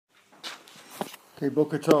Okay,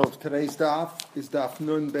 Boker Tov. Today's daf is daf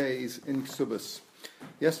Nun Beis in Ksubas.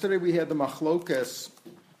 Yesterday we had the machlokes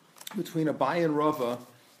between Abai and Rava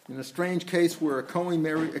in a strange case where a Kohen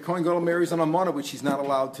Gadol marries an Almana, which he's not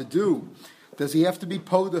allowed to do. Does he have to be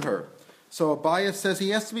po to her? So Abai says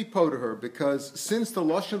he has to be po to her because since the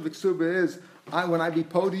lashon of the Ksuba is, when I be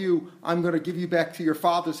po to you, I'm going to give you back to your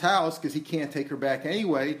father's house because he can't take her back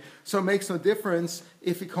anyway. So it makes no difference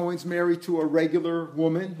if a Kohen's married to a regular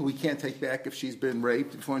woman who he can't take back if she's been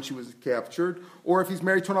raped when she was captured, or if he's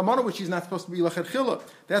married to an almana, which he's not supposed to be lechatchila.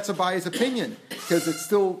 That's Abai's opinion because it's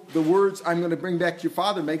still the words "I'm going to bring back to your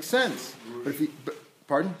father" make sense. But if he,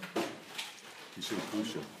 pardon? You said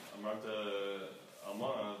kusha.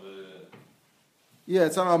 Yeah,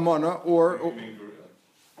 it's an almana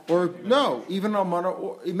or no, even an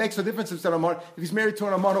almana. It makes a difference if it's an almana. If he's married to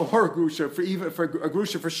an almana or a grusha, for a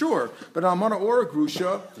grusha for sure, but an almana or a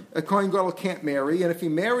grusha, a Kohen Gadol can't marry. And if he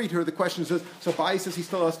married her, the question is, so Bai says he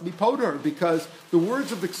still has to be po to her because the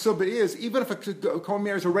words of the Ksuba is, even if a Kohen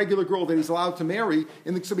marries a regular girl that he's allowed to marry,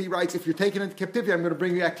 in the Ksuba he writes, if you're taken into captivity, I'm going to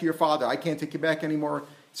bring you back to your father. I can't take you back anymore.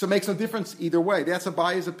 So it makes no difference either way. That's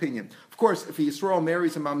Abai's opinion. Of course, if Yisrael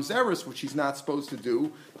marries a mamzeris, which he's not supposed to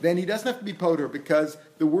do, then he doesn't have to be poter because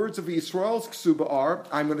the words of Yisrael's ksuba are,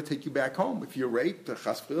 I'm going to take you back home. If you're raped,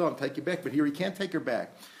 I'll take you back. But here he can't take her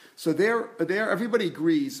back. So there, everybody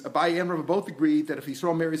agrees, Abai and Rava both agree that if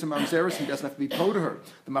Yisrael marries a mamzeris, he doesn't have to be poter her.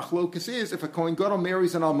 The machlokas is, if a Kohen Gadol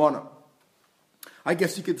marries an almana, I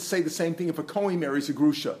guess you could say the same thing if a Kohen marries a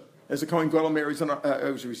grusha. As a Kohen Gadol marries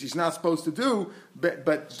he's not supposed to do, but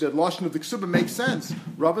the lashon of the ksuba makes sense.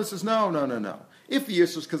 Rava says no. If he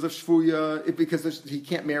is because of shvuya, because he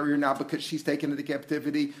can't marry her now because she's taken into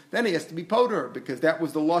captivity, then he has to be poter because that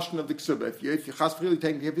was the lashon of the ksuba. If you chas v'chili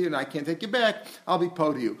take captivity and I can't take you back, I'll be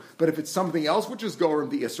po to you. But if it's something else which is gorim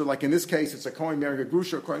the isser, like in this case, it's a Kohen marrying a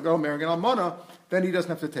grusha, a Kohen Gadol marrying an almana, then he doesn't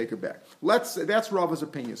have to take her back. That's Rava's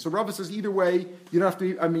opinion. So Rava says either way you don't have to.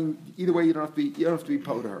 You don't have to be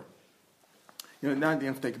po to her. Now you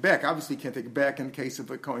have to take it back. Obviously, you can't take it back in the case of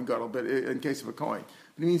a Kohen Gadol, but in case of a Kohen.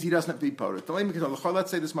 But it means he doesn't have to be poter. Let's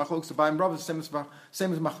say this machlokas Abai and Rava is the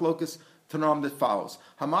same as machlokas Tanam that follows.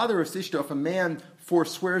 Hamader or Sishto, if a man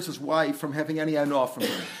forswears his wife from having any anah from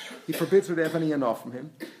him, he forbids her to have any anah from him.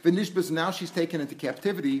 V'nishbas, now she's taken into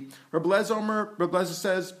captivity. Reb Lezer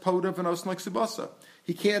says, poter v'nos l'ksibasa.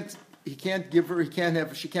 She can't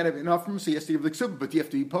have enough from him, so he has to give the ksuba, but you have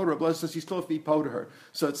to be poter. Reb Lezer says you still have to be poter her.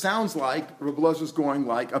 So it sounds like Reb Lezer's going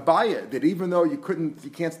like Abaya, that even though you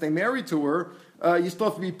can't stay married to her, you still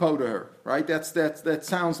have to be poter her, right? That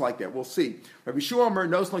sounds like that. We'll see. Rabbi Shuamer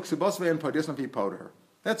knows like ksubasve and poter, doesn't have to be poter her.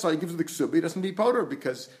 That's why he gives her the ksuba. He doesn't be poter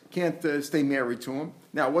because he can't stay married to him.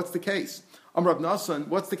 Now, what's the case? Rav Nassan,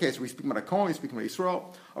 what's the case? Are we speaking about a Kohen? Are we speaking about Yisrael?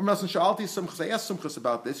 Rav Nassan, Sha'alti Simchas, I asked Simchas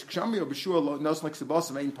about this. Kshami or B'shua knows like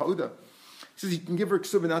ksubasve ain't poter. He says you can give her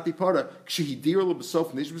ksuba, not the poda. Kshihidir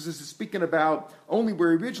l'b'sof nishbus. This is speaking about only where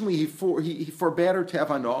originally he forbade her to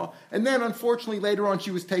have anah, and then unfortunately later on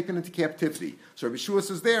she was taken into captivity. So Rabbi Shua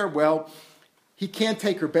says there, well, he can't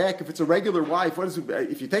take her back if it's a regular wife. What is it?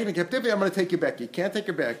 If you're taken into captivity, I'm going to take you back. You can't take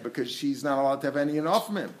her back because she's not allowed to have any anah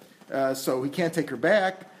from him. So he can't take her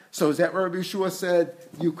back. So is that where Rabbi Yeshua said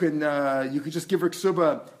you could just give her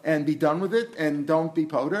ksuba and be done with it and don't be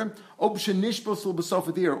poter? Or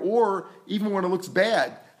even when it looks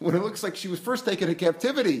bad, when it looks like she was first taken into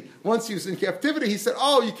captivity, once she was in captivity, he said,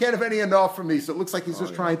 "Oh, you can't have any enough from me." So it looks like he's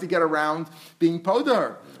just trying to get around being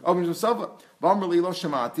poter. I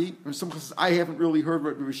haven't really heard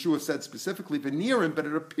what Yeshua said specifically, but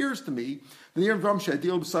it appears to me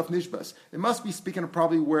it must be speaking of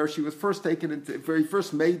probably where she was first taken into, where he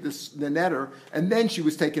first made the netter, and then she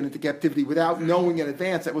was taken into captivity without knowing in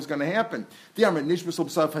advance that was going to happen.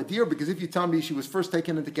 Because if you tell me she was first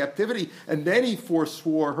taken into captivity and then he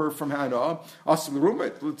forswore her from Hana, it's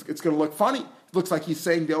going to look funny. It looks like he's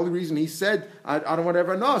saying the only reason he said, I don't want to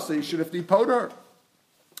ever know, so you should have to be poter.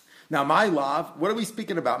 Now, my lav, what are we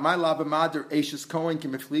speaking about? My lav, Amader, Ashes, Kohen,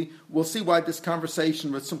 Kimifli. We'll see why this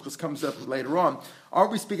conversation with Simchas comes up later on. Are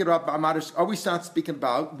we speaking about Amader? Are we not speaking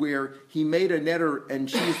about where he made a netter and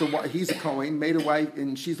he's a Kohen, made a wife,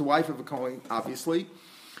 and she's the wife of a Kohen, obviously?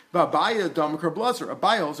 But Abaya, Domik, Reb Lezer.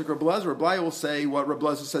 Abaya also Reb Lezer. Abaya will say what Reb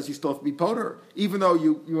Lezer says you still have to be poter, even though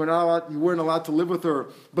you weren't allowed to live with her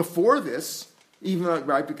before this, even though,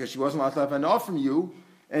 right, because she wasn't allowed to have enough from you.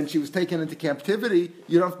 And she was taken into captivity,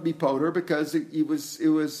 you don't have to be poter because it was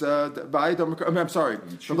I'm sorry.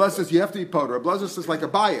 Rabbi says you have to be poter. Rabbi says like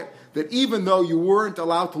Abaya, that even though you weren't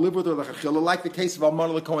allowed to live with her like the case of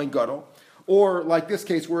Almana Kohen Gadol, or like this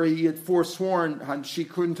case where he had forsworn she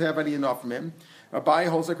couldn't have any enough from him, Abaye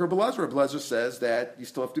holds like Rabbi Lezer. Rabbi Lezer says that you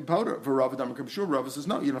still have to be poter. Rav says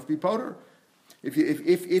no, you don't have to be poter. If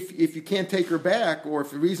you can't take her back, or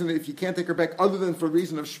if you can't take her back other than for the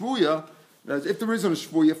reason of shvuya, if the reason of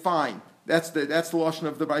shvuya, fine. That's the lashon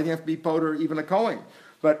of the you have to be poter, even a kohen.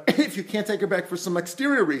 But if you can't take her back for some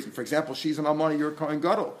exterior reason, for example, she's an almana, you're a kohen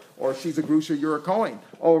gadol, or she's a grusha, you're a kohen.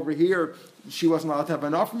 Over here, she wasn't allowed to have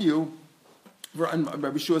enough from you. And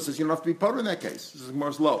Rabbi Shua says you don't have to be poter in that case. This is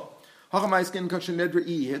Gemara's low.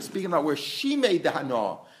 Speaking about where she made the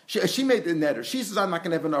hana, she made the netter. She says, I'm not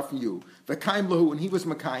going to have enough from you. V'kaim lahu, and he was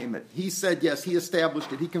makayim it. He said, yes, he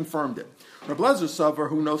established it, he confirmed it. Rabbi Lezer Savar,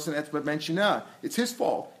 who knows an etzbet mentionah, it's his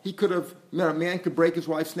fault. He could have, a man could break his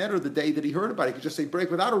wife's netter the day that he heard about it. He could just say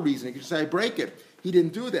break without a reason. He could just say, I break it. He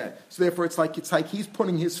didn't do that. So therefore, it's like he's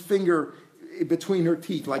putting his finger between her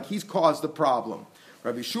teeth, like he's caused the problem.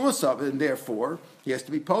 Rabbi Shua Savar, and therefore, he has to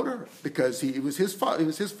be poter, because it was his fault. It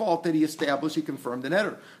was his fault that he established, he confirmed the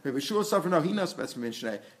netter. Rabbi Shua Savar, no, he knows best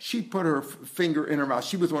mentioned. She put her finger in her mouth.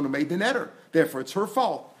 She was the one who made the netter. Therefore, it's her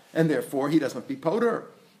fault. And therefore, he doesn't have to be poter.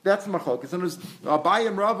 That's the machlokes. And there's Abaye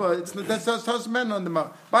and Rava. That's men on the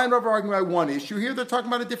Abaye and Rava are arguing about one issue. Here they're talking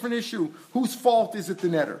about a different issue. Whose fault is it the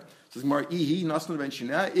netter?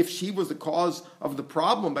 If she was the cause of the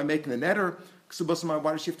problem by making the netter,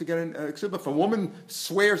 why does she have to get an ksuba? If a woman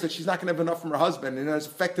swears that she's not going to have enough from her husband and as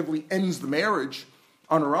effectively ends the marriage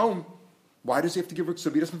on her own, why does he have to give her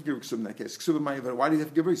ksuba? He doesn't have to give her ksuba in that case. Why do you have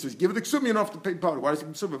to give her? He says, give her the ksuba, you don't have to pay power. Why does he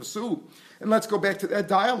give ksuba? V'su. And let's go back to that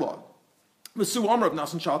dialogue. V'su Amar of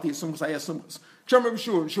Nasan Shalti Yisum I asked Rabbi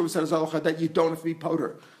Shua says that you don't have to be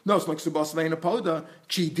poter. No, it's like Subas Veina Poda.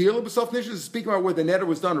 She deal with self nishas is speaking about where the netter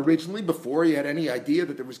was done originally before he had any idea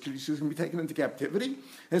that she was going to be taken into captivity.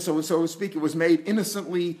 And so to speak, it was made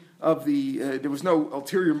innocently of the, there was no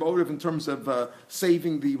ulterior motive in terms of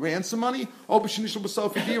saving the ransom money. Or is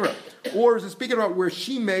it speaking about where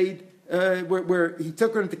she made where he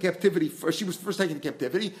took her into captivity, she was first taken into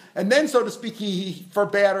captivity, and then, so to speak, he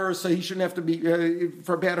forbade her, so he shouldn't have to be,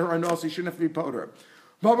 forbade her, and also he shouldn't have to be poter.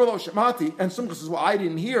 And some says, well, I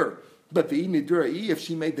didn't hear. But if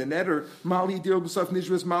she made the netter,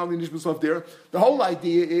 the whole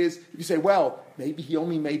idea is, if you say, well, maybe he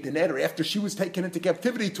only made the netter after she was taken into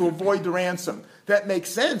captivity to avoid the ransom. That makes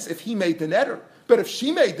sense if he made the netter. But if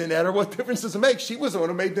she made the netter, what difference does it make? She was the one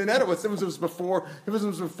who made the netter. What difference was before? If it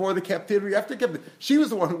was before the captivity, after captivity, she was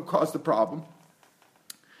the one who caused the problem.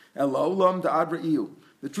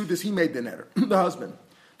 The truth is, he made the netter, the husband.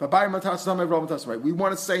 We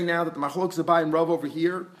want to say now that the machlokes Abaye and Rav over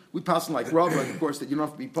here, we pass them like Rav, of course, that you don't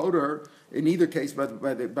have to be poter in either case by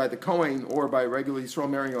the Kohen or by regular Yisrael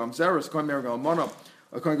marrying a Mamzeres, Kohen marrying a Almana,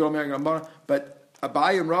 a Kohen Gadol marrying a Almana. But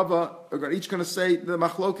Abaye and Rava are each going to say the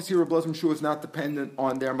machlokes here of Blazim Shua is not dependent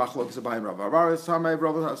on their machlokes Abaye and Rava.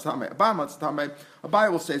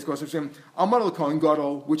 Abaye will say, of course, Almana Kohen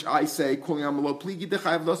Gadol, which I say,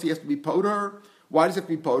 he has to be poter. Why does it have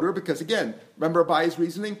to be poter? Because again, remember Abaye's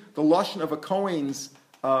reasoning? The lashon of a Kohen's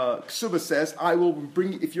ksuba says, I will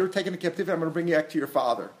bring, if you're taken to captivity, I'm going to bring you back to your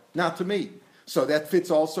father, not to me. So that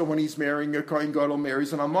fits also when he's marrying a Kohen Gadol,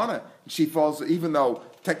 marries an Almana. She falls, even though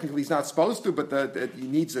technically he's not supposed to, but he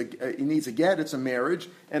needs a get, it's a marriage,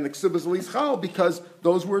 and the ksuba is lischal because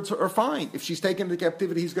those words are fine. If she's taken to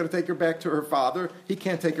captivity, he's going to take her back to her father. He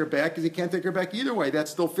can't take her back because he can't take her back either way. That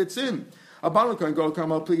still fits in. So why?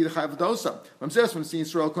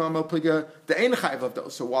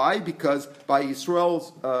 Because by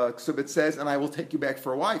Yisrael's ksuba it says, and I will take you back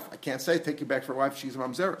for a wife. I can't say take you back for a wife, she's a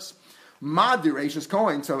mamzeres. Madir Eishes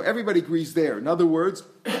Kohen, so everybody agrees there. In other words,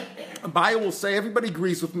 Abaye will say everybody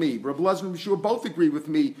agrees with me. Rabbi Lezer and Yeshua both agree with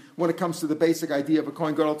me when it comes to the basic idea of a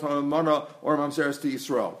Kohen Gadol to a Mana or a Mamzeres to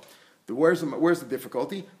Yisrael. Where's the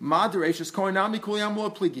difficulty? Madir Eishes Kohen Nami Kuliyam Lo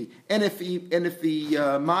Pligi. And if the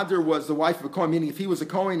Madir was the wife of a Kohen, meaning if he was a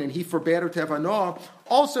Kohen and he forbade her to have Anoah,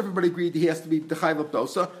 also everybody agreed that he has to be the Chayv of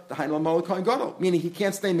Dosa, the Hain Lamal Kohen Gadol, meaning he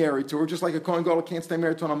can't stay married to her, just like a Kohen Gadol can't stay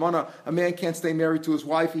married to an Amana. A man can't stay married to his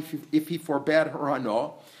wife if he forbade her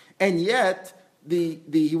Anoah, and yet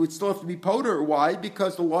he would still have to be poter. Why?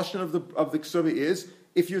 Because the lashon of the ksuba is,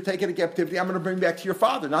 if you're taken to captivity, I'm going to bring back to your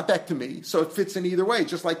father, not back to me. So it fits in either way.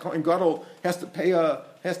 Just like Kohen Gadol has to pay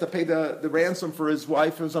the ransom for his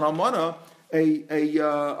wife who's an almana, a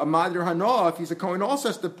Madir Hanoah, if he's a Kohen, also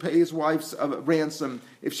has to pay his wife's ransom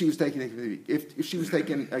if she was taken if she was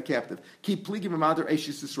taken captive. Keep pligim Madir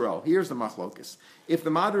Eishes Yisrael. Here's the machlokus. If the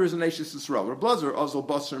Madir is an Eishes Yisrael, Reb Lezer Ozol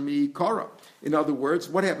Basar Mi Kara. In other words,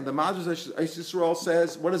 what happened? The Madir Eishes Yisrael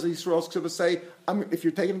says, what does the Yisrael's ksuba say? If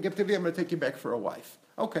you're taken in captivity, I'm going to take you back for a wife.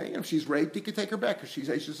 Okay, and if she's raped, he could take her back because she's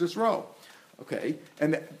Eishes Yisrael. Okay,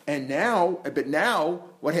 and now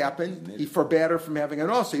what happened? He forbade her from having an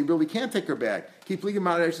off, so he really can't take her back. Keep leaving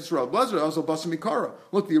Mount Israel. Also Basim Mikara.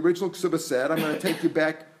 Look, the original ksuba said, "I'm going to take you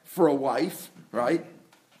back for a wife," right?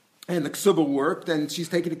 And the ksuba worked, and she's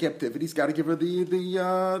taken to captivity. He's got to give her he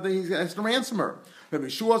has to ransom her.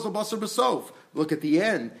 Look at the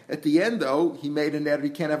end. At the end, though, he made a net. He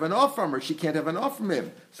can't have an off from her. She can't have an off from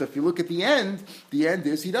him. So if you look at the end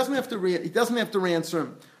is he doesn't have to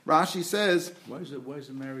ransom. Rashi says, why is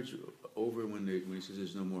the marriage over when he says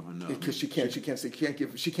there's no more hana? Because she can't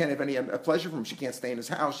have any pleasure from him. She can't stay in his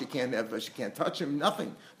house. She can't touch him.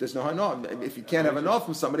 Nothing. There's no hana. If you can't have an off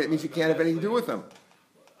from somebody, it means you can't have anything to do with them.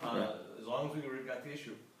 As long as we got the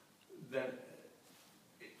issue, then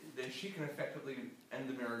she can effectively end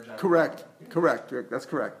the marriage. Correct. That's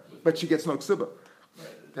correct. But she gets no ksuba.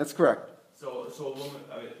 Right. That's correct. So a woman.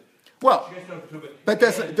 I mean, well, she gets no ksuba,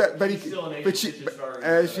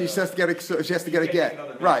 she has to get a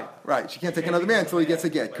get. Right. She can't take another man until he gets a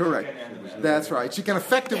get. Correct. That's right. She can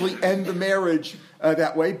effectively end the marriage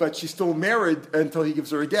that way, but she's still married until he gives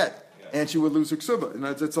her a get, and she would lose her ksuba. And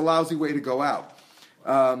it's a lousy way to go out.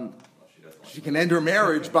 She can end her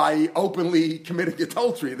marriage by openly committing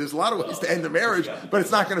adultery. There's a lot of ways to end the marriage, but it's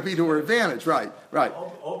not going to be to her advantage. Right.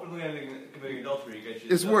 Openly committing adultery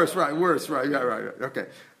it's worse. Right. Okay.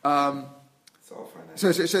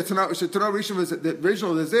 So to know Rishon was the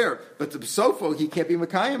original is there, but the Sofo he can't be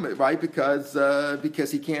Mekayim, right? Because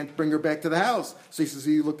he can't bring her back to the house. So he says,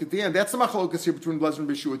 you look at the end. That's the machlokas here between Blazer and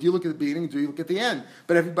Bishua. Do you look at the beginning? Do you look at the end?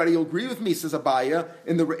 But everybody will agree with me, says Abaya,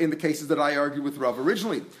 in the cases that I argued with Rav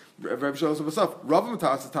originally. Rav shows himself. Rav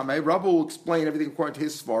will explain everything according to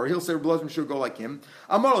his svar. He'll say Blazer should go like him.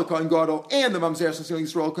 Amar Kohen Gadol and the Mamzer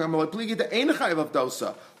Yisrael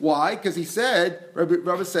Dosa. Why? Because he said,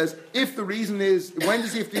 Rav says, if the reason is when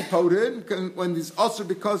does he have to be poted? When there's usher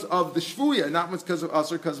because of the shvuya, not because of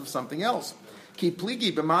usher because of something else. Ki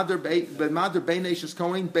pligi b'mader b'neish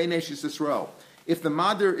Kohen b'neish Yisrael. If the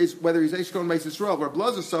mader is whether he's Eish Kohen b'neish Yisrael or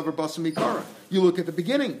Blazer Savar Basim Mikara, you look at the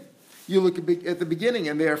beginning. At the beginning,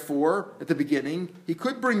 and therefore, at the beginning, he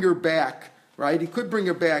could bring her back, right? He could bring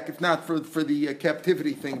her back, if not for the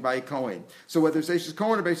captivity thing by a Kohen. So whether it's Eishes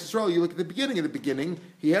Kohen or Beis Yisrael, you look at the beginning. In the beginning,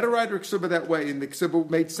 he had a right or ksuba that way, and the ksuba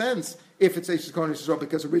made sense if it's Eishes Kohen or Yisrael,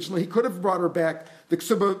 because originally he could have brought her back. The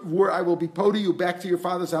ksuba, where I will be po to you back to your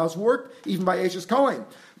father's house, worked even by Eishes Kohen.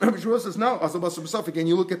 Rabbi Shmuel says no. Again,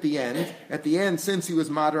 you look at the end. At the end, since he was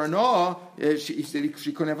mater and awe, she said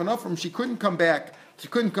she couldn't have enough from him. She couldn't come back. She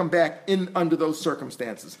couldn't come back in under those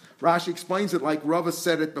circumstances. Rashi explains it like Rava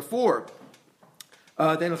said it before. Keep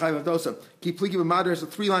pligi b'mader has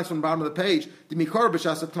 3 lines from the bottom of the page. I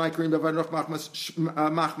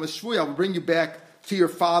will bring you back to your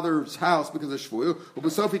father's house because of shvuya.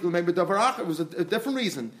 It was a different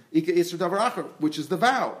reason, which is the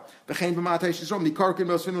vow.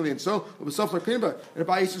 And so,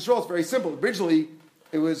 it's very simple. Originally,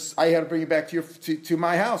 it was I had to bring you back to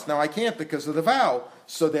my house. Now I can't because of the vow.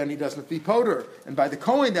 So then he doesn't have to be poter. And by the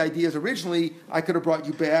Kohen, the idea is originally I could have brought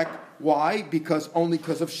you back. Why? Only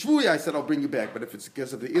because of shvuya I said I'll bring you back. But if it's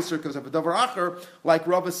because of the Isser, because of a davar acher, like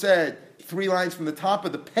Rava said, 3 lines from the top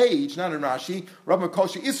of the page, not in Rashi, Rava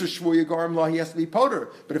Kolshi Isser shvuya garim law, he has to be poter.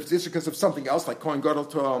 But if it's Isser because of something else, like Kohen Gadol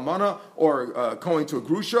to a Almana, or Kohen to a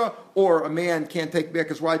Grusha, or a man can't take back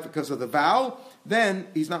his wife because of the vow, then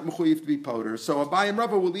he's not mechuyev to be poter. So Abai and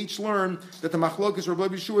Rava will each learn that the machlokas or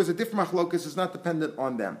Rabbi Yeshua is a different machlokas, is not dependent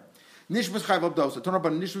on them. Let's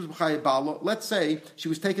say she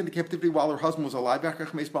was taken to captivity while her husband was alive,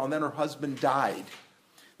 and then her husband died.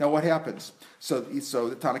 Now what happens? So the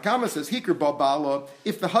Tanakama says, Hikr Bala,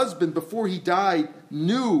 if the husband before he died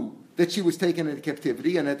knew that she was taken into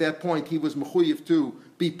captivity, and at that point he was mechuyev to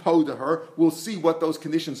be po to her, we'll see what those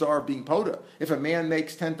conditions are of being poda. If a man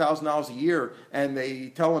makes $10,000 a year and they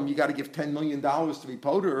tell him you got to give $10 million to be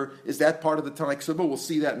po to her, is that part of the Tanakh Suba? We'll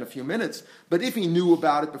see that in a few minutes. But if he knew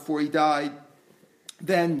about it before he died,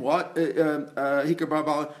 then what? Then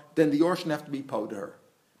the Yorshin have to be po to her.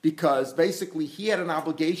 Because basically he had an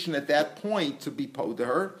obligation at that point to be po to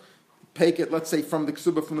her, take it, let's say, from the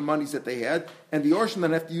ksuba, from the monies that they had, and the Orshan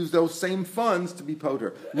then have to use those same funds to be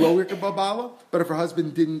poter. But if her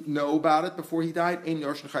husband didn't know about it before he died,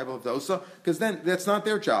 because then that's not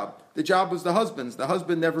their job. The job was the husband's. The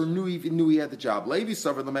husband never even knew he had the job. Levi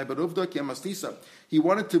suffered the he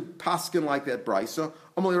wanted to paskin like that brisa.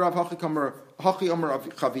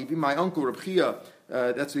 My uncle Reb Chia,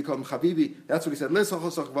 that's what he called him Chavivi. That's what he said.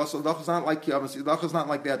 Lach is not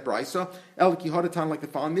like that brisa. El kihadatan like the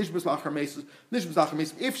following. Nishbas lachar meses.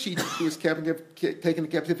 If she was taken to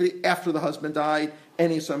captivity after the husband died,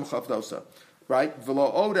 any some chavdosa. right?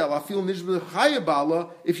 V'lo odel afil nishbeh chaya bala,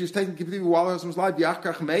 if she was taken captivity while her husband was alive,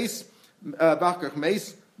 yachkach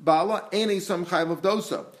meis bala, ain't some chayv of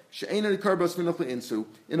dosa. She'ena karbas v'nachli insu.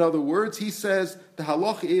 In other words, he says the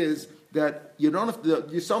halach is that you don't have to,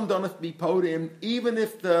 your son don't have to be podim, even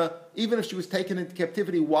if she was taken into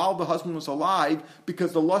captivity while the husband was alive,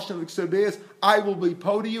 because the lashon of the ksub is, I will be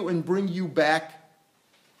po to you and bring you back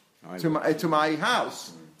to my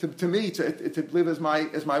house, to me, to live as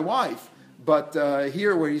my wife. But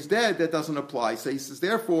here, where he's dead, that doesn't apply. So he says,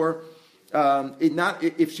 therefore,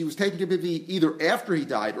 if she was taken to captivity either after he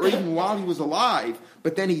died or even while he was alive,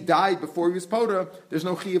 but then he died before he was pota, there's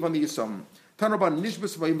no chiyuv on the yisam. But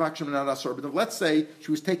let's say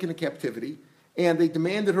she was taken to captivity and they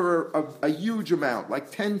demanded her a huge amount,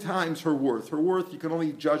 like 10 times her worth. Her worth, you can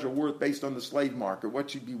only judge her worth based on the slave market,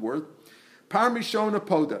 what she'd be worth. Parmishona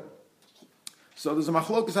poda. So there's a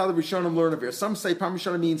machlokas how the Rishonim learn of here. Some say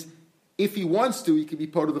Parmishona means if he wants to, he can be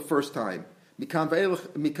poda the first time. Mikan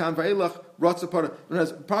ve'elach ratza poda.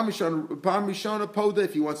 Parmishona poda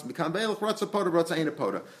if he wants to. Mikan ve'elach ratza poda, ratza ain't a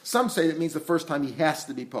poda. Some say that means the first time he has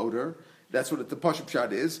to be poda. That's what the Pashup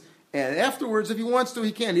Shad is. And afterwards, if he wants to,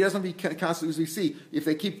 he can. He doesn't have to be constantly, as we see. If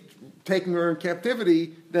they keep taking her in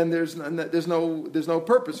captivity, then there's no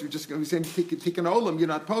purpose. You're just going to be saying, Tikkun Olam, you're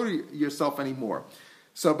not poda yourself anymore.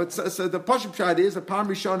 So the Pashup Shad is a Parm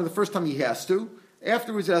Rishona the first time he has to.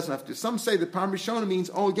 Afterwards, he doesn't have to. Some say that Parm Rishona means,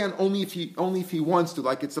 only if he wants to.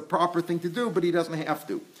 Like it's the proper thing to do, but he doesn't have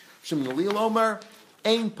to. Shimon Galil Omer,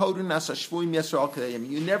 Ein poda nasa shvuim yesr al kadayim.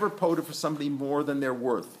 You never poda for somebody more than their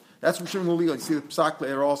worth. That's from Shimon Galil. You see the Psak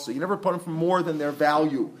later also. You never put them for more than their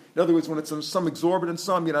value. In other words, when it's some exorbitant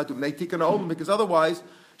sum, you're not doing. They take an olam because otherwise,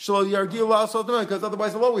 because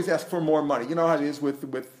otherwise they'll always ask for more money. You know how it is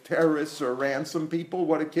with terrorists or ransom people.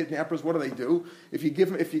 What are kidnappers? What do? If you give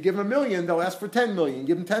them $1 million, they'll ask for 10 million. You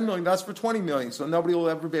give them 10 million, they'll ask for 20 million. So nobody will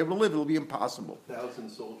ever be able to live. It'll be impossible. 1,000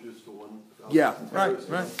 soldiers for one. Yeah, right.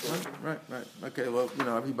 Okay, well,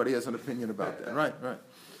 everybody has an opinion about that. Right.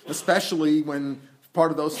 Especially when part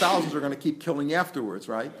of those thousands are going to keep killing afterwards,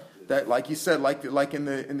 right? That, like you said, like in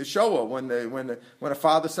the Shoah, when a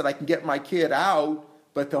father said, "I can get my kid out,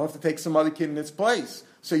 but they'll have to take some other kid in its place."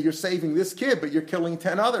 So you're saving this kid, but you're killing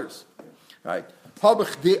 10 others, right?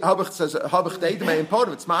 Habach says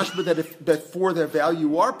it's mashma that for their value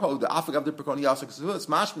you are poda. It's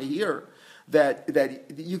mashma here that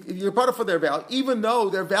you're part of for their value, even though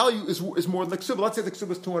their value is more than the ksuba. Let's say the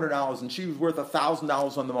ksuba is $200 and she was worth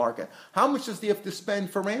 $1,000 on the market. How much does he have to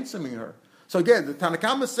spend for ransoming her? So again, the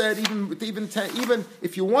Tanakama said even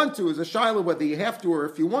if you want to, as a shiloh, whether you have to or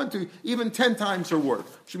if you want to, even 10 times her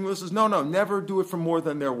worth. Shmuel says no, never do it for more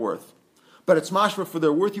than their worth. But it's mashma for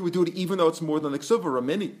their worth. You would do it even though it's more than the ksuba or a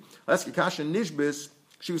mini. That's Kikasha Nishbis.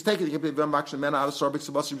 She was taken to get the men out of Sarbik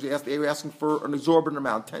Sabas. They were asking for an exorbitant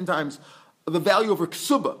amount, 10 times the value of her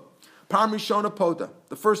ksuba. Parm Rishona Poda.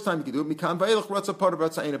 The first time you can do it, Mikan Va'elach Ratza Poda,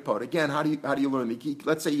 Ratza Eina Poda. Again, how do you learn?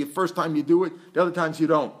 Let's say the first time you do it, the other times you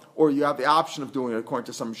don't. Or you have the option of doing it according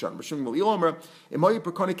to some Mishnah. You only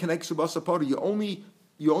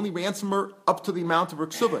ransom her up to the amount of her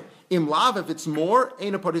ksuba. Im Lav, if it's more,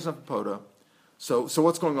 Eina Poda is not Poda. So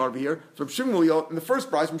what's going on over here? So Shmuel, in the first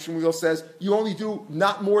prize, Shmuel says you only do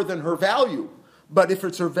not more than her value. But if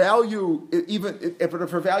it's her value, if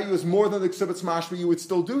her value is more than the ksuba mashma, you would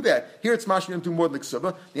still do that. Here it's mashma, you don't do more than the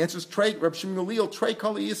ksuba. The answer is trey. Reb Shimon Gamliel trey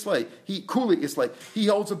kali islay. Kuli islay. He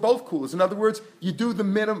holds of both kulas. In other words, you do the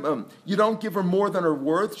minimum. You don't give her more than her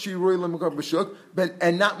worth. She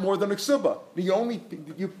and not more than a ksuba.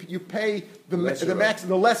 You pay the max,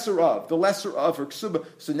 the lesser of her ksuba.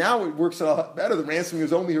 So now it works out a lot better. The ransoming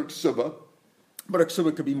is only her ksuba. But a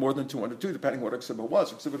ksuba could be more than 202, depending on what a ksuba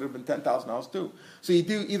was. A ksuba would have been $10,000 too. So you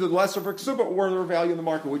do either the lesser of a ksuba or the value in the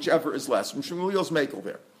market, whichever is less. From Shmuel's makel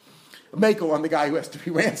there. Makel on the guy who has to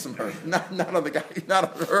be ransomed her, not on the guy,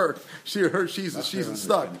 not on her. She's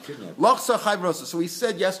stuck. So we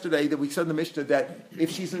said yesterday that we said in the Mishnah that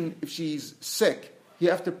if she's sick, you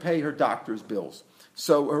have to pay her doctor's bills.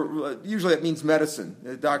 So usually that means medicine.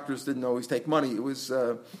 The doctors didn't always take money. It was,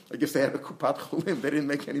 I guess they had a kupat cholim. They didn't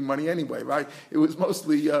make any money anyway, right? It was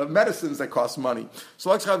mostly medicines that cost money. So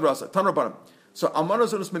like Rasa, Tanrabanim. So Amana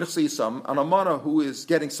Zonas Minachsisam, an Amana who is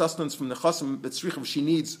getting sustenance from the Chasim, she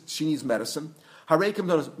needs medicine. Harekim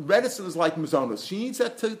Zonas, medicine is like Mazonos. She needs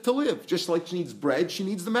that to live. Just like she needs bread, she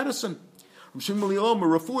needs the medicine. If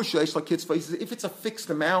it's a fixed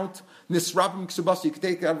amount, you can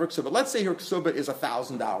take it out of her ksuba. Let's say her ksuba is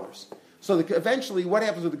 $1,000. So eventually, what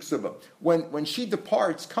happens with the ksuba? When she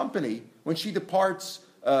departs company, when she departs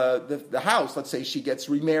the house, let's say she gets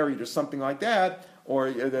remarried or something like that,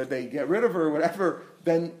 or they get rid of her, or whatever,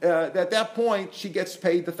 then at that point she gets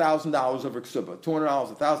paid the $1,000 of her ksuba,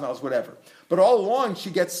 $200, $1,000, whatever. But all along she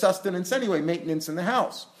gets sustenance anyway, maintenance in the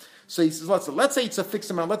house. So he says, let's say it's a fixed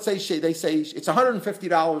amount. Let's say they say it's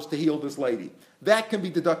 $150 to heal this lady. That can be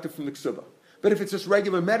deducted from the ksuba. But if it's just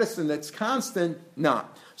regular medicine that's constant,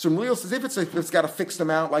 not. So Ramliel says if it's got a fixed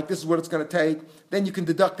amount, like this is what it's going to take, then you can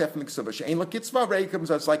deduct that from the ksuba. She'ein lakitzva reikam,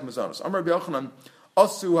 it's like mazonos. Amar Rabbi Yochanan,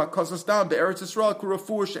 asu hakosas dam be'eretz Yisrael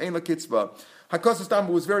kurafur she'ein lakitzva. Hakosas dam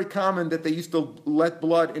was very common that they used to let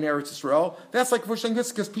blood in Eretz Yisrael. That's like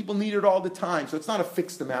because people need it all the time. So it's not a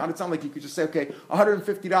fixed amount. It's not like you could just say, okay,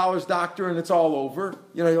 $150 doctor and it's all over.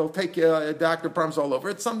 You'll take a doctor problems all over.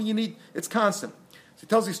 It's something you need. It's constant. So he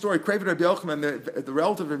tells the story. Kravid Rabbi Yochanan, the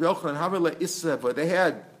relative of Rabbi Yochanan, Havile Iseva,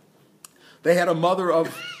 they had a mother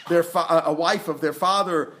of a wife of their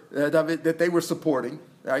father that they were supporting.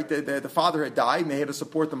 Right, the father had died, and they had to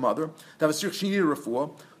support the mother. That was she needed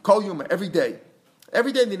refuah. Kol yuma every day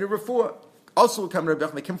they needed refuah. Also, come to Rabbi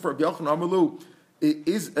Yochanan. They came for Rabbi Yochanan. Amalu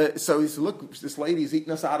so he said, look, this lady is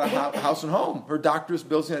eating us out of house and home. Her doctor's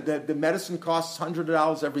bills, the medicine costs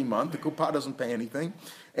 $100 every month. The kupa doesn't pay anything.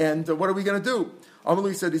 And what are we going to do? Amalu,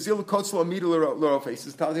 he said, he says,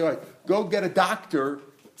 go get a doctor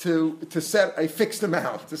to set a fixed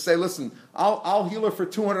amount, to say, listen, I'll heal her for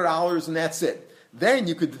 $200 and that's it. Then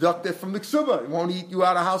you could deduct it from the ksuba. It won't eat you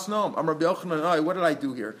out of house. No. I'm Rabbi Yochanan. What did I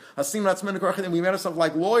do here? We made ourselves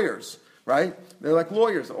like lawyers, right? They're like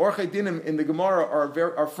lawyers. Orchei dinim in the Gemara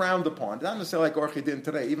are frowned upon. Not necessarily like orchei din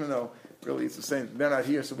today, even though really it's the same. They're not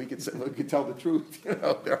here, so we could tell the truth.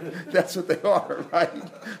 That's what they are, right?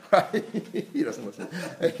 Right? He doesn't listen.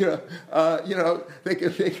 They can.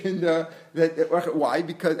 Why?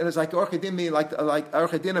 Because and it's like orchei din mean like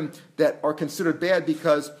orchei dinim that are considered bad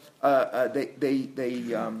because. They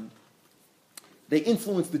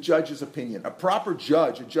influence the judge's opinion. A proper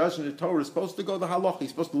judge, a judge in the Torah, is supposed to go to the halacha. He's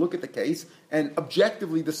supposed to look at the case and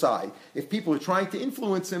objectively decide. If people are trying to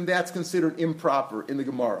influence him, that's considered improper in the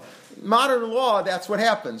Gemara. Modern law, that's what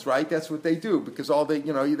happens, right? That's what they do because all they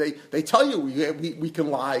tell you we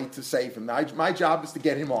can lie to save him. My job is to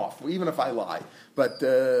get him off, even if I lie. But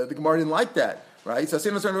the Gemara didn't like that. Right? So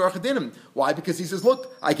why? Because he says,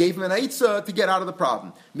 look, I gave him an eitzah to get out of the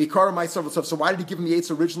problem. Mikara myself. So why did he give him the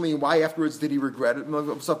eitzah originally, and why afterwards did he regret it?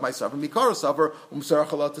 Myself. And Mikara suffer.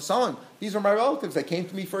 These are my relatives. They came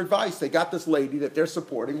to me for advice. They got this lady that they're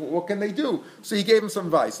supporting. What can they do? So he gave him some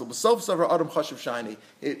advice.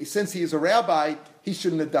 Since he is a rabbi, he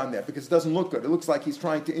shouldn't have done that because it doesn't look good. It looks like he's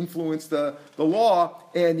trying to influence the law,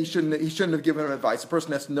 and he shouldn't have given him advice. A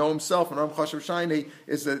person has to know himself, and Ram Chashav Shaini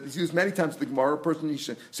is used many times in the Gemara. A person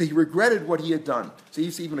so he regretted what he had done. So you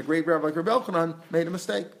see, even a great rabbi like Rabbi Elchanan made a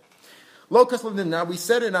mistake. Now we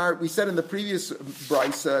said in the previous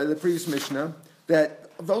brisa, the previous Mishnah, that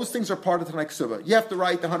those things are part of the Tanakh Ksuba. You have to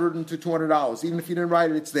write the $100 to $200. Even if you didn't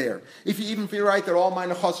write it, it's there. If you write that all my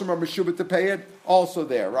nechasim are meshubah to pay it, also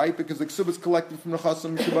there, right? Because the Ksuba is collected from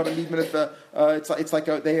nechasim meshubah and even if it's like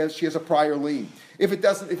she has a prior lien. If you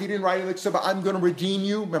didn't write in the Ksuba, I'm going to redeem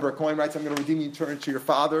you. Remember, a Kohen writes, I'm going to redeem you, turn to your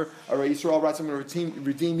father. Or Yisrael writes, I'm going to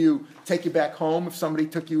redeem you, take you back home if somebody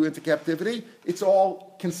took you into captivity. It's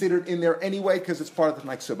all considered in there anyway because it's part of the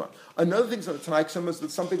Tanakh Ksuba. Another thing about the Tanakh Ksuba is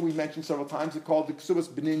that something we've mentioned several times. It's called the Ksuba's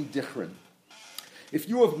Benin Dichrin. If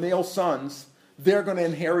you have male sons, they're going to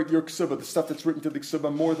inherit your Ksuba, the stuff that's written to the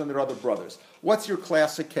Ksuba, more than their other brothers. What's your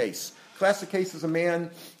classic case? Classic case is a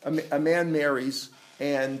man marries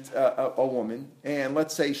and a woman, and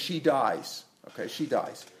let's say she dies. Okay, she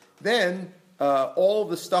dies. Then all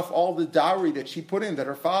the stuff, all the dowry that she put in, that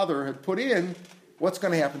her father had put in, what's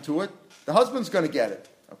going to happen to it? The husband's going to get it.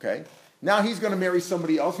 Okay, now he's going to marry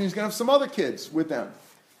somebody else, and he's going to have some other kids with them.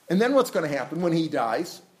 And then what's going to happen when he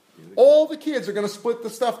dies? All the kids are going to split the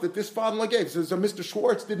stuff that this father-in-law gave. So Mr.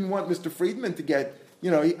 Schwartz didn't want Mr. Friedman to get,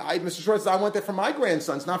 Mr. Schwartz, I want that for my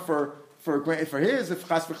grandsons, not for his, if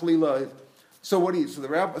chas v'chalila. So the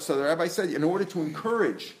rabbi said, in order to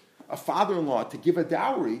encourage a father-in-law to give a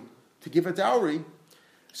dowry,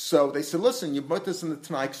 so they said, listen, you put this in the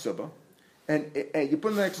Tanakh Ksuba, and you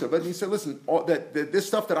put in the Tanakh Ksuba, and he said, listen, this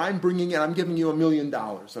stuff that I'm bringing in, I'm giving you $1 million,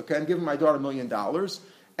 okay? I'm giving my daughter $1 million,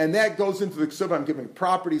 and that goes into the Ksuba, I'm giving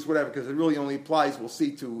properties, whatever, because it really only applies, we'll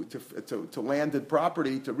see, to landed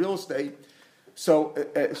property, to real estate. So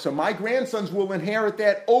my grandsons will inherit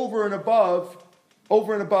that over and above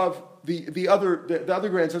the other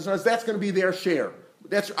grandsons. That's going to be their share.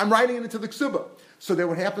 I'm writing it into the Ksuba. So then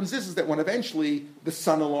what happens is that when eventually the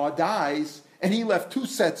son-in-law dies, and he left two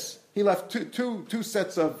sets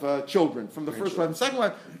of children from the first wife and second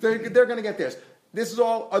wife, they're going to get theirs. This is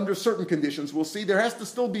all under certain conditions. We'll see. There has to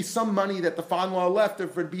still be some money that the father-in-law left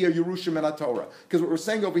if it be a Yerusha Min HaTorah. Because what we're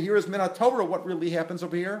saying over here is Min HaTorah. What really happens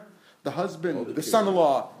over here? The husband, the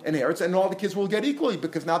son-in-law inherits, and all the kids will get equally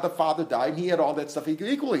because now the father died and he had all that stuff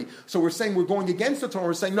equally. So we're saying we're going against the Torah.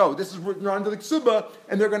 We're saying no, this is written under the ksuba,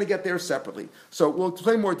 and they're going to get theirs separately. So we'll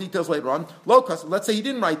explain more details later on. Lokas, let's say he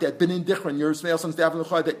didn't write that. Binin dichron, your snail sons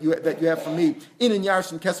that you have from me. In and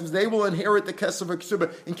Yarson Kesem, they will inherit the Kesem of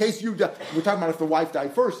ksuba. In case you die, we're talking about if the wife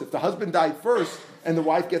died first. If the husband died first and the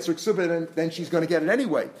wife gets her ksuba, then she's going to get it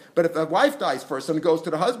anyway. But if the wife dies first and it goes to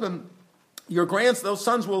the husband, your those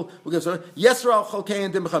sons will give Yisrael Chalkei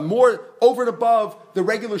and Dimcha, more over and above the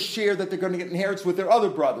regular share that they're going to get inheritance with their other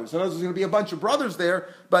brothers. In other words, there's going to be a bunch of brothers there,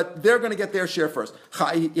 but they're going to get their share first.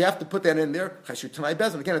 You have to put that in there.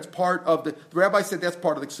 Again, it's part of the rabbi said that's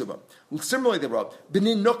part of the ksuba. Similarly, they wrote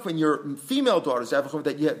Benin Nukvin, your female daughters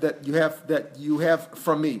that you have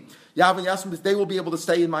from me. Yavin Yasmin, they will be able to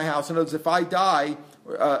stay in my house. In other words, if I die,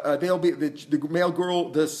 they'll be the male girl,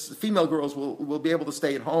 the female girls will be able to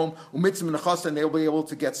stay at home. Umitzim and Nechasan, they'll be able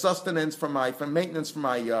to get sustenance from maintenance from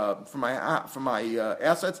my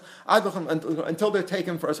assets until they're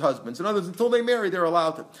taken for as husbands. In other words, until they marry, they're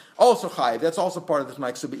allowed to. Also chayiv, that's also part of this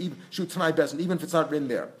Mike Suba. Even if it's not written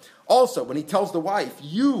there. Also, when he tells the wife,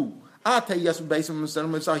 you, if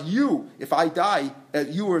I die,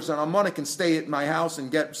 you as an almana can stay at my house and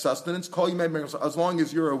get sustenance. Call you as long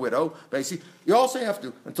as you're a widow. Basically, you also have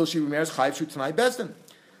to until she remarries. Chayiv shu tanai bezdin.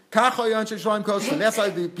 And that's how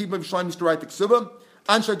the people of Yerushalayim used to write the Ksubah.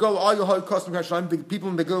 Anshe Gol, all your whole custom the people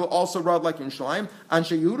in the Gil also wrote like in Yerushalayim.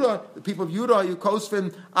 Anshe Yehuda, the people of Yehuda, you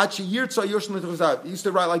kosvim Achi Yirtza Yoshim L'Tuchazav. Used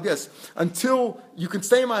to write like this: until you can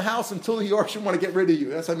stay in my house until the Yorshim want to get rid of you.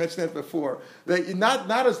 That's I mentioned that before. That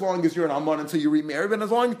not as long as you're an almon until you remarry, but as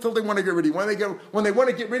long until they want to get rid of you. When they want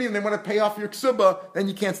to get rid of you and they want to pay off your ksubah, then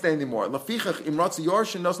you can't stay anymore. Lafichach Imratzi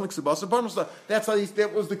Yorshim Noslik Ksubah. That's how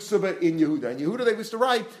that was the ksubah in Yehuda. In Yehuda they used to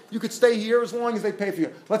write, you could stay here as long as they pay for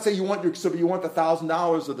you. Let's say you want your ksubah, you want the $1,000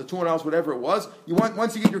 or the $200, whatever it was.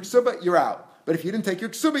 Once you get your ksubah, you're out. But if you didn't take your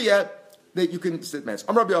ksubah yet, that you can sit mess.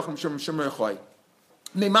 Why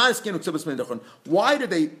do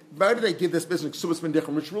they give this business ksubas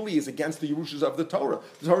mendichon, which really is against the Yerushas of the Torah?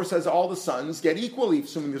 The Torah says all the sons get equally,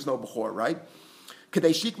 assuming there's no bechor, right?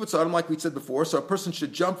 Kadeshik with Sodom, like we said before, so a person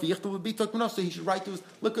should jump. So he should write to his.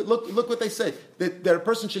 Look what they say that a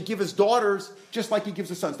person should give his daughters just like he gives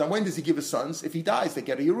his sons. Now, when does he give his sons? If he dies, they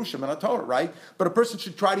get a Yerushim and a Torah, right? But a person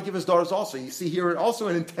should try to give his daughters also. You see here also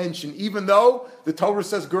an intention, even though the Torah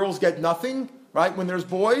says girls get nothing, right? When there's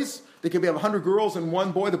boys, they could have 100 girls and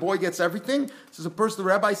one boy. The boy gets everything. So the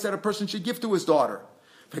rabbi said a person should give to his daughter.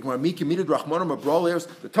 The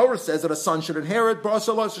Torah says that a son should inherit,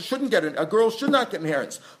 shouldn't get it. A girl should not get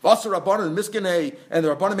inheritance. Vasa Rabbanan and Miskanei, and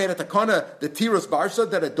the Rabbanan made a takana, the Tiras Barsha,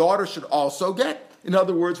 that a daughter should also get. In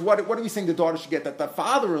other words, what are we saying the daughter should get? That the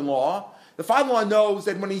father-in-law knows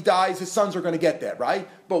that when he dies, his sons are going to get that, right?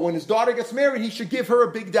 But when his daughter gets married, he should give her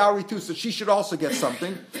a big dowry too, so she should also get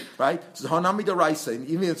something, right? So Hanami Daraisa,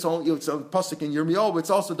 even it's a pasuk in Yirmiyahu, but it's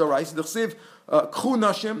also Daraisa. The Chsiv, K'chu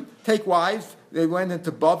Nashim, take wives. They went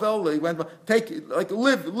into Bavel.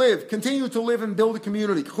 Continue to live and build a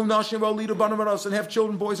community. And have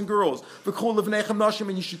children, boys and girls.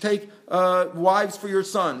 And you should take wives for your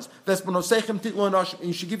sons. And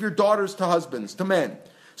you should give your daughters to husbands, to men.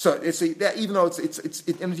 So even though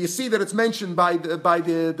and you see that it's mentioned by the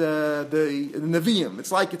Nevi'im,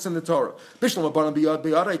 it's like it's in the Torah.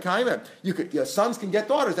 Your sons can get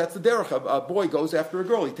daughters. That's the derech. A boy goes after a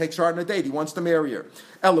girl. He takes her out on a date. He wants to marry her.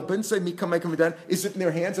 Is it in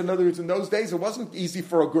their hands? In other words, in those days, it wasn't easy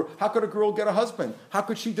for a girl. How could a girl get a husband? How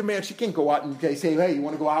could she demand? She can't go out and say, "Hey, you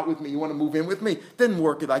want to go out with me? You want to move in with me?" Didn't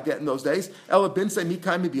work like that in those days.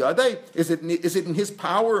 Is it in his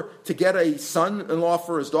power to get a son-in-law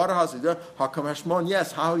for his daughter?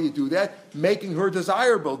 Yes. How do you do that? Making her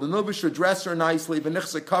desirable. The Nubish should dress her nicely.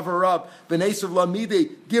 B'nichse, cover her up. B'nesav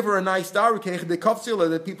lamide, give her a nice dowry.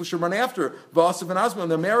 That people should run after her. V'asav and Asma,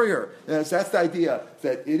 and they'll marry her. And that's the idea,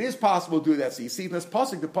 that it is possible to do that. So you see in this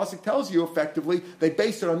pasuk, the pasuk tells you effectively, they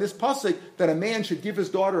based it on this pasuk, that a man should give his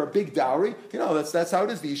daughter a big dowry. That's how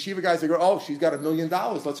it is. The yeshiva guys, they go, oh, she's got $1 million.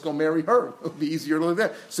 Let's go marry her. It'll be easier to live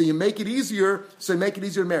there. So you make it easier. So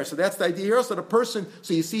to marry. So that's the idea here. So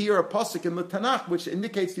you see here a pasuk in the Tanakh, which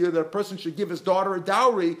indicates to you that a person should give his daughter a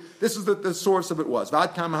dowry. This is the source of it was.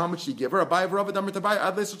 How much did he give her? Even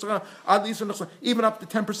up to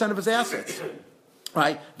 10% of his assets.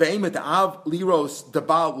 Right?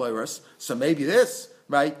 So maybe this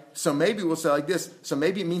right? So maybe we'll say like this. So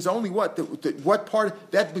maybe it means only what? What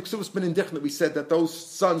part that B'ksubas ben indichin that we said that those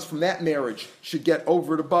sons from that marriage should get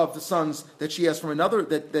over and above the sons that she has from another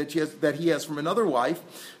that he has from another wife.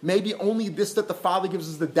 Maybe only this that the father gives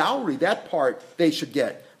as the dowry, that part they should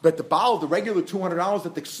get. But the baal, the regular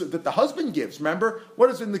 $200 that the husband gives, remember? What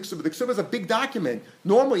is in the ksuba? The ksuba is a big document.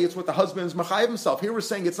 Normally, it's what the husband is machayev himself. Here we're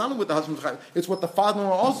saying it's not only what the husband is machayev, it's what the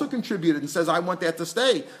father-in-law also contributed and says, I want that to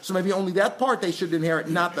stay. So maybe only that part they should inherit,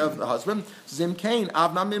 not of the husband. Zim Cain,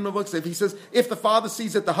 Avnam looks if he says, if the father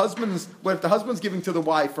sees that if the husband's giving to the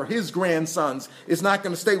wife for his grandsons, is not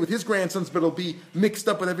going to stay with his grandsons, but it'll be mixed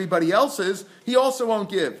up with everybody else's, he also won't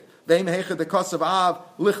give. Maybe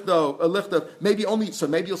only, so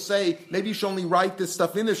maybe you'll say, maybe you should only write this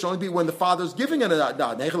stuff in there. It should only be when the father's giving it. You don't have to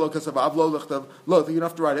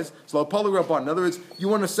write it. In other words, you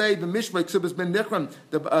want to say the mishmah ksubas ben nichram.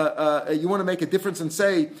 You want to make a difference and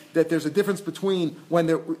say that there's a difference between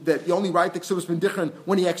that you only write the ksubas ben nichram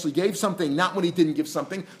when he actually gave something, not when he didn't give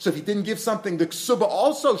something. So if he didn't give something, the ksuba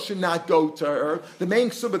also should not go to her. The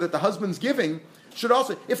main ksuba that the husband's giving should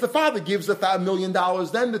also, if the father gives $1 million,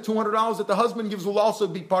 then the $200 that the husband gives will also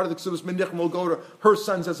be part of the ksubas ben nichram, will go to her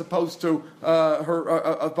sons as opposed to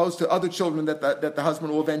other children that the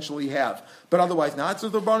husband will eventually have. But otherwise not. So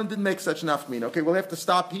the Rabbanan didn't make such an afmin. Okay, we'll have to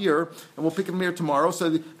stop here, and we'll pick him here tomorrow. So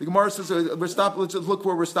the Gemara says we're stopping. Let's just look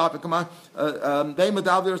where we're stopping. Come on. Where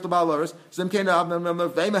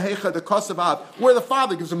the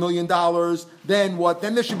father gives $1 million, then what?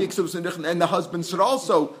 Then there should be ksubas ben nichram, and the husband should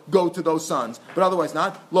also go to those sons. But otherwise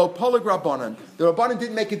not. Lo polig Rabbanan. The Rabbanan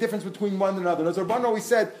didn't make a difference between one and another. As the Rabbanan always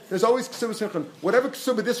said, there's always ksubas ben nichram. Whatever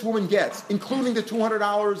ksubah this woman gets, including the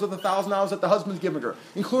 $200 or the $1,000 that the husband's giving her,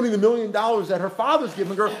 including the $1 million that her father's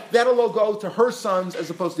giving her, that'll all go to her sons as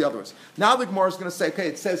opposed to the others. Now the Gemara is going to say, okay,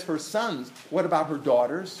 it says her sons. What about her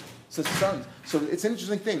daughters? It says sons. So it's an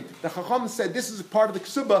interesting thing. The Chacham said this is part of the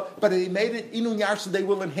ksuba, but he made it inun yar, so they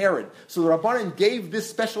will inherit. So the Rabbanan gave this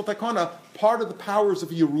special takana part of the powers of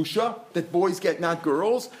Yerusha, that boys get, not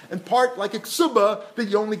girls, and part like a ksuba that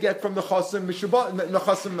you only get from the chasim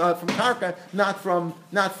from karka, not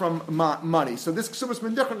from money. So this ksuba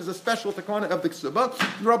mendichan is a special takana of the ksuba.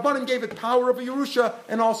 The Rabbanan gave it power of a Yerusha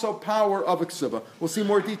and also power of a ksuba. We'll see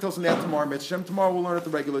more details on that tomorrow, Mitzvah. Tomorrow we'll learn at the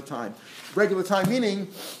regular time. Regular time meaning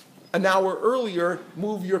an hour earlier.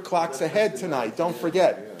 Move your clocks ahead tonight. Don't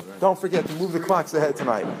forget. Don't forget to move the clocks ahead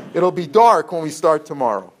tonight. It'll be dark when we start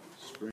tomorrow.